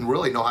didn't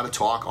really know how to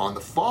talk on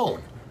the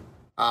phone.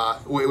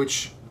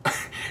 Which,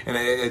 and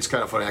it's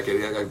kind of funny.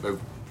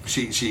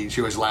 She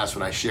always laughs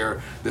when I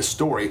share this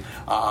story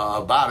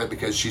about it,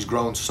 because she's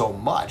grown so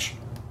much.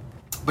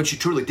 But she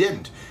truly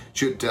didn't.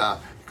 She'd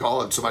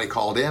call, and somebody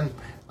called in.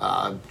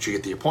 She'd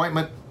get the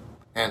appointment,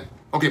 and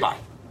okay, bye.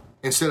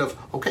 Instead of,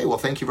 okay, well,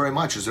 thank you very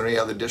much. Is there any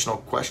other additional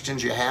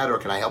questions you had, or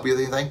can I help you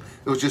with anything?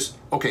 It was just,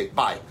 okay,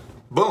 bye.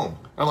 Boom.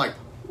 I'm like,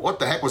 what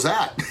the heck was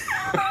that?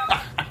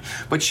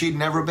 But she'd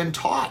never been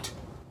taught.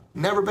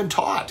 Never been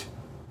taught.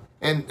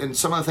 And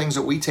some of the things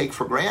that we take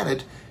for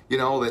granted,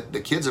 that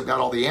the kids have got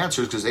all the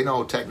answers because they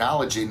know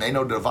technology and they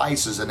know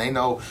devices and they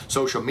know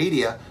social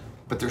media,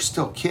 but they're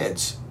still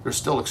kids. They're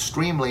still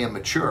extremely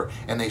immature,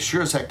 and they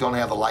sure as heck don't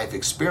have the life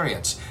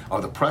experience or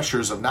the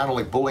pressures of not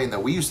only bullying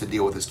that we used to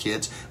deal with as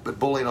kids, but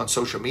bullying on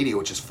social media,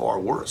 which is far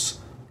worse,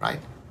 right?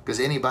 Because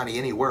anybody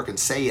anywhere can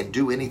say and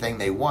do anything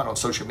they want on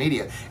social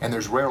media, and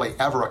there's rarely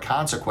ever a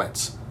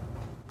consequence.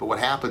 But what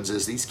happens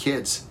is these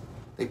kids,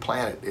 they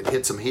plan it. It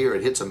hits them here,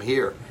 it hits them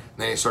here. And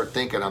then they start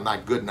thinking, I'm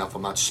not good enough,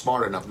 I'm not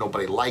smart enough,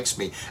 nobody likes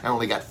me. I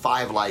only got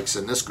 5 likes,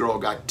 and this girl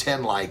got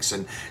 10 likes,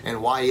 and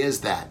why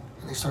is that?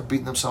 And they start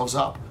beating themselves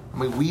up. I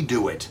mean, we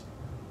do it.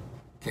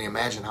 Can you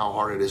imagine how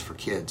hard it is for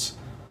kids?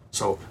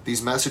 So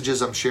these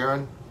messages I'm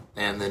sharing,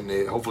 and then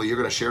hopefully you're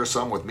going to share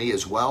some with me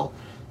as well.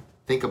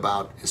 Think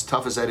about, as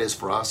tough as that is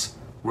for us,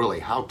 really,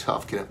 how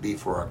tough can it be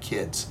for our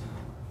kids?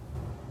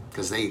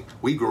 Because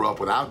we grew up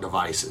without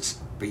devices.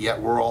 but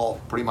yet we're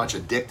all pretty much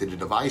addicted to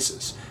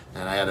devices.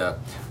 And I had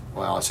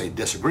I say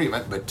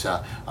disagreement, but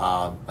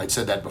I'd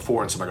said that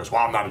before, and somebody goes,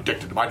 well, I'm not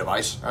addicted to my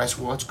device. And I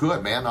said, well, that's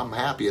good, man. I'm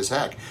happy as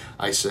heck.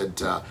 I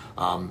said,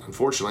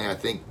 unfortunately, I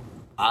think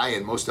I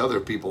and most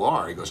other people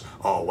are. He goes,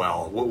 oh,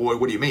 well,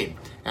 what do you mean?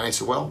 And I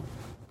said, well,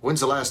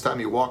 when's the last time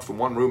you walked from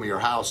one room of your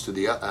house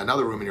to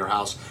another room in your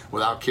house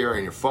without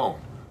carrying your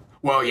phone?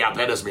 Well, yeah,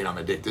 that doesn't mean I'm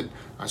addicted.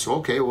 I said,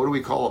 okay, what do we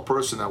call a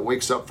person that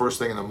wakes up first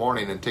thing in the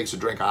morning and takes a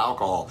drink of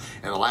alcohol,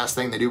 and the last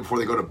thing they do before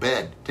they go to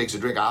bed takes a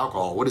drink of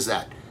alcohol? What is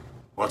that?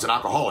 Well, it's an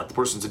alcoholic. The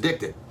person's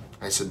addicted.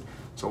 I said,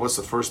 so what's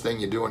the first thing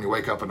you do when you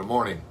wake up in the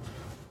morning?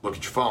 Look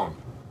at your phone.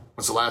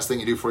 What's the last thing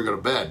you do before you go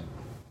to bed?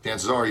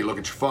 Chances are you look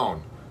at your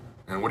phone.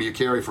 And what do you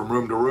carry from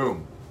room to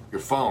room?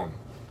 Your phone.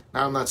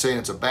 Now, I'm not saying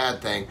it's a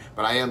bad thing,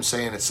 but I am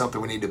saying it's something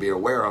we need to be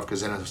aware of,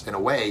 because in a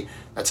way,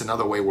 that's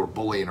another way we're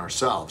bullying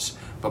ourselves.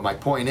 But my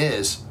point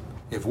is,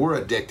 if we're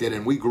addicted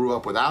and we grew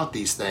up without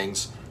these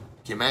things,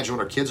 can you imagine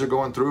what our kids are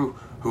going through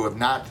who have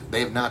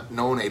not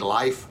known a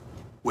life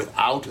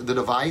without the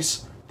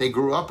device? They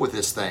grew up with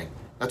this thing.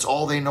 That's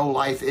all they know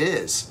life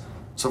is.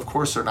 So of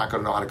course they're not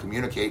going to know how to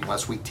communicate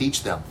unless we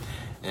teach them.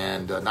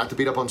 And not to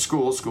beat up on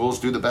schools. Schools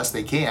do the best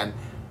they can,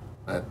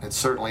 but it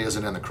certainly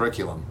isn't in the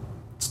curriculum.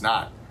 It's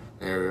not.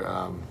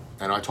 And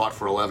I taught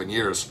for 11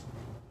 years,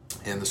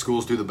 and the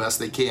schools do the best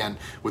they can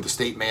with the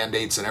state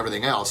mandates and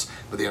everything else.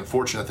 But the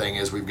unfortunate thing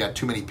is we've got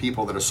too many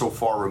people that are so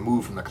far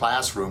removed from the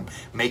classroom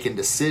making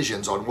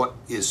decisions on what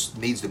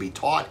needs to be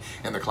taught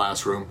in the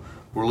classroom.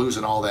 We're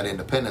losing all that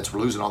independence.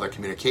 We're losing all that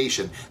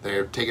communication.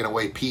 They're taking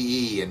away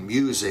PE and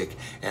music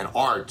and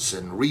arts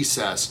and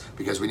recess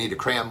because we need to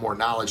cram more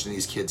knowledge in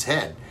these kids'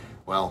 head.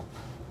 Well,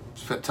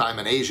 spent time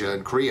in Asia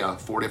and Korea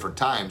 4 different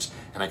times,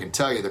 and I can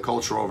tell you the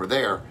culture over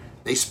there,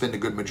 they spend a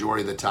good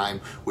majority of the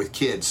time with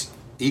kids,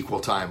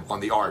 equal time on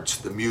the arts,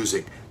 the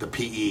music, the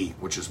PE,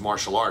 which is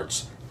martial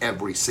arts,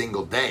 every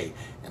single day.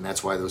 And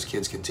that's why those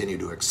kids continue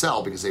to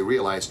excel, because they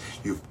realize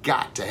you've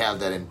got to have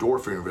that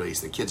endorphin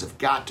release. The kids have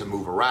got to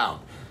move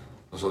around.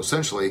 So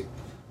essentially,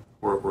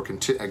 we're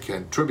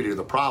contributing to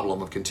the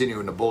problem of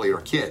continuing to bully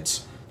our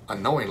kids,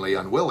 unknowingly,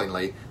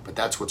 unwillingly, but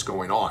that's what's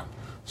going on.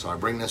 So I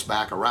bring this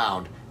back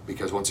around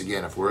because, once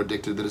again, if we're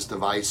addicted to this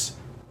device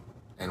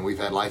and we've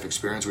had life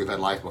experience, we've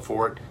had life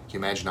before it, can you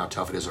imagine how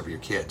tough it is over your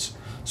kids?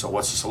 So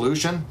what's the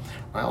solution?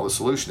 Well, the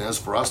solution is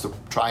for us to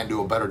try and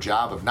do a better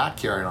job of not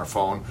carrying our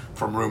phone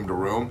from room to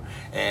room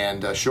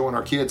and showing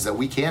our kids that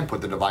we can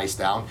put the device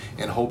down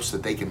in hopes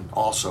that they can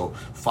also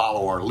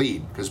follow our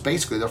lead. Because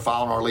basically they're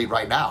following our lead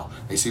right now.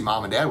 They see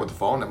mom and dad with the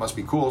phone, that must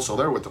be cool, so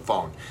they're with the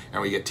phone.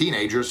 And we get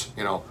teenagers,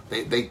 they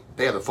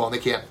have the phone, they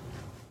can't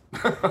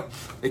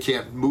they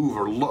can't move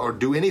or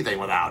do anything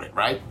without it,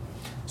 right?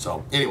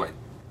 So anyway,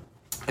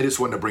 I just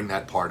wanted to bring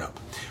that part up.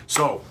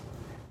 So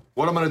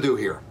what I'm going to do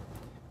here,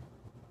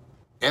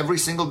 every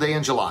single day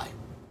in July,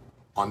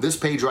 on this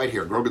page right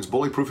here, Grogan's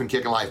Bully Proof and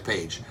Kicking Life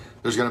page,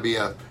 there's going to be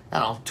a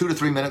 2 to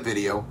 3 minute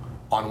video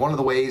on one of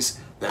the ways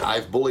that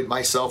I've bullied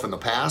myself in the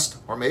past,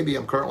 or maybe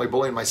I'm currently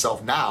bullying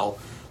myself now,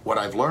 what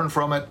I've learned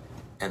from it,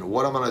 and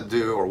what I'm going to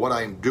do, or what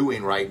I'm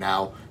doing right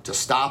now to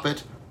stop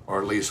it, or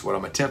at least what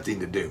I'm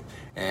attempting to do.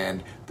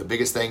 And the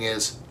biggest thing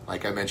is,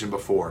 like I mentioned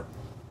before,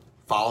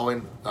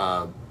 following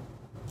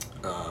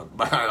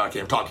I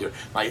can't talk here.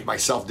 My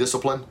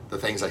self-discipline, the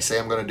things I say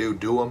I'm going to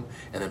do them,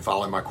 and then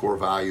following my core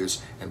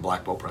values and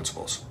Black Belt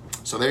principles.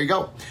 So there you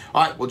go.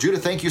 All right. Well, Judah,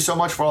 thank you so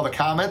much for all the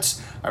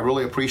comments. I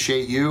really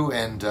appreciate you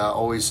and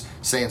always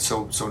saying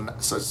so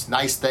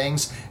nice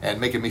things and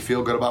making me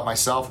feel good about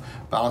myself.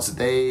 Balance the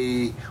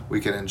day.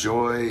 We can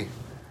enjoy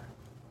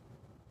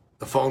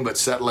the phone, but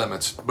set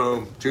limits.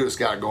 Boom. Judith's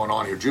got it going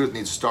on here. Judith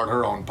needs to start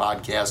her own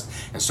podcast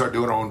and start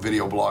doing her own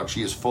video blog.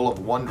 She is full of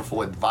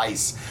wonderful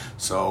advice.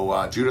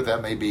 So, Judith,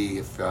 that may be,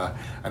 if I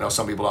know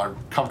some people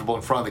aren't comfortable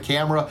in front of the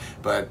camera,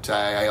 but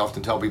I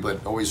often tell people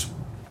that always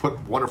put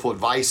wonderful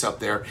advice up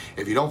there.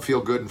 If you don't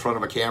feel good in front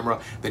of a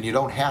camera, then you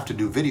don't have to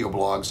do video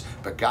blogs,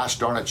 but gosh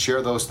darn it,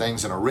 share those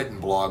things in a written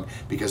blog,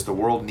 because the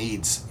world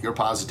needs your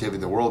positivity,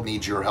 the world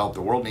needs your help,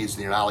 the world needs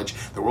your knowledge,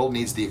 the world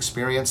needs the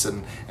experience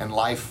and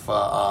life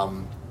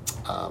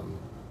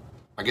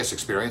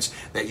experience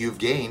that you've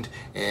gained,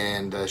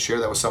 and share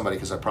that with somebody,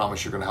 because I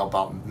promise you're going to help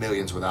out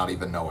millions without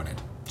even knowing it.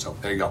 So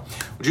there you go.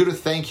 Well,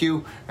 Judith, thank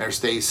you. There's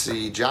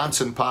Stacy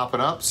Johnson popping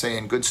up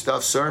saying, good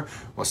stuff, sir.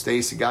 Well,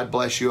 Stacy, God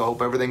bless you. I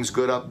hope everything's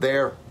good up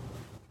there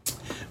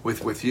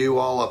with you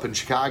all up in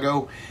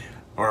Chicago,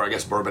 or I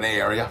guess Bourbonnais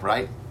area,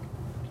 right?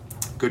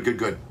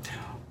 Good.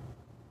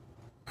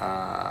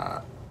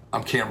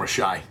 I'm camera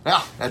shy.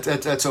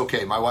 That's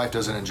okay. My wife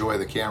doesn't enjoy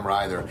the camera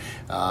either.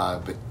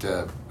 But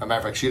as a matter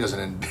of fact, she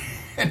doesn't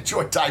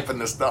enjoy typing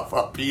this stuff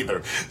up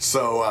either.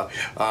 So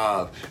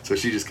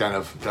she just kind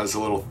of does a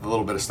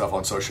little bit of stuff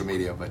on social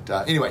media. But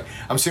anyway,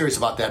 I'm serious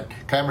about that.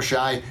 Camera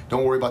shy.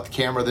 Don't worry about the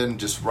camera. Then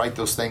just write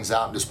those things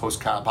out and just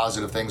post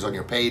positive things on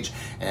your page,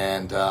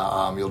 and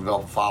you'll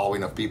develop a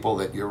following of people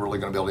that you're really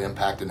going to be able to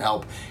impact and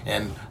help.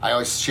 And I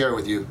always share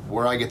with you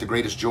where I get the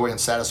greatest joy and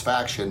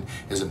satisfaction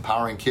is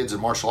empowering kids in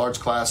martial arts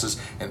classes,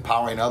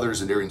 empowering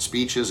others during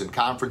speeches and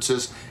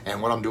conferences,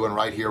 and what I'm doing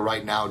right here,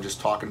 right now,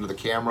 just talking to the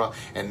camera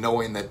and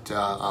knowing that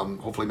I'm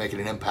hopefully making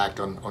an impact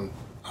on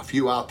a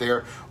few out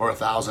there or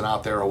 1,000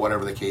 out there or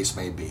whatever the case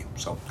may be.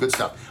 So good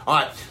stuff. All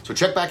right, so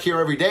check back here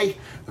every day.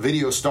 The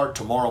videos start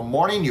tomorrow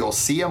morning. You'll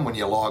see them when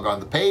you log on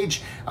the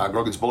page,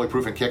 Grogan's Bully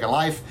Proof and Kicking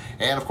Life.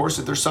 And of course,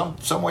 if there's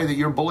some way that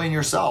you're bullying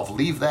yourself,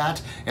 leave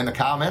that in the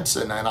comments,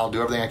 and I'll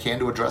do everything I can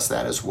to address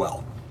that as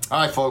well. All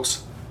right,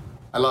 folks,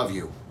 I love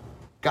you.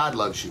 God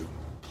loves you.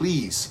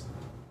 Please,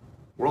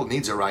 the world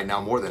needs it right now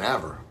more than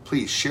ever.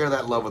 Please share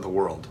that love with the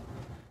world.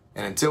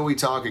 And until we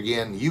talk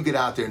again, you get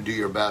out there and do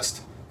your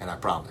best, and I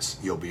promise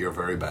you'll be your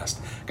very best.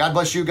 God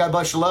bless you. God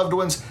bless your loved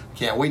ones.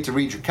 Can't wait to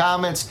read your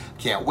comments.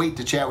 Can't wait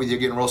to chat with you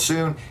again real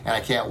soon. And I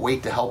can't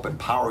wait to help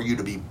empower you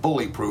to be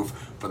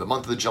bully-proof for the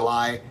month of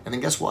July. And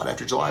then guess what?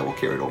 After July, we'll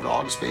carry it over to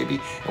August,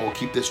 baby, and we'll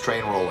keep this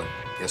train rolling.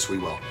 Yes, we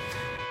will.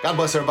 God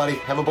bless everybody.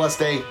 Have a blessed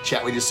day.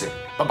 Chat with you soon.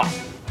 Bye-bye.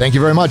 Thank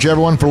you very much,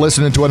 everyone, for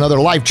listening to another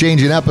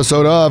life-changing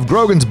episode of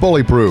Grogan's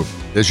Bully Proof.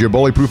 This is your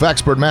Bully Proof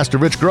expert, Master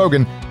Rich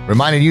Grogan,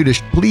 reminding you to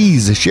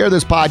please share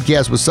this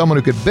podcast with someone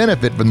who could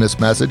benefit from this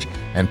message.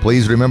 And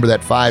please remember that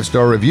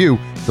 5-star review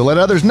to let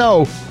others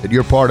know that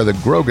you're part of the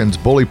Grogan's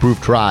Bully Proof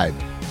tribe.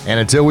 And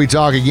until we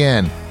talk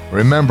again,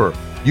 remember,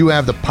 you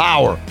have the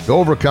power to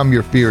overcome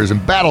your fears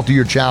and battle through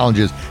your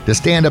challenges to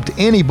stand up to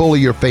any bully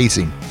you're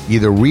facing,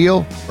 either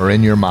real or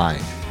in your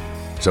mind.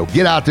 So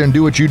get out there and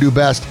do what you do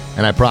best,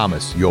 and I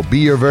promise you'll be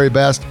your very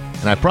best,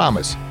 and I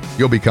promise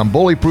you'll become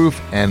bully-proof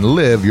and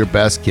live your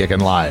best kicking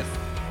life.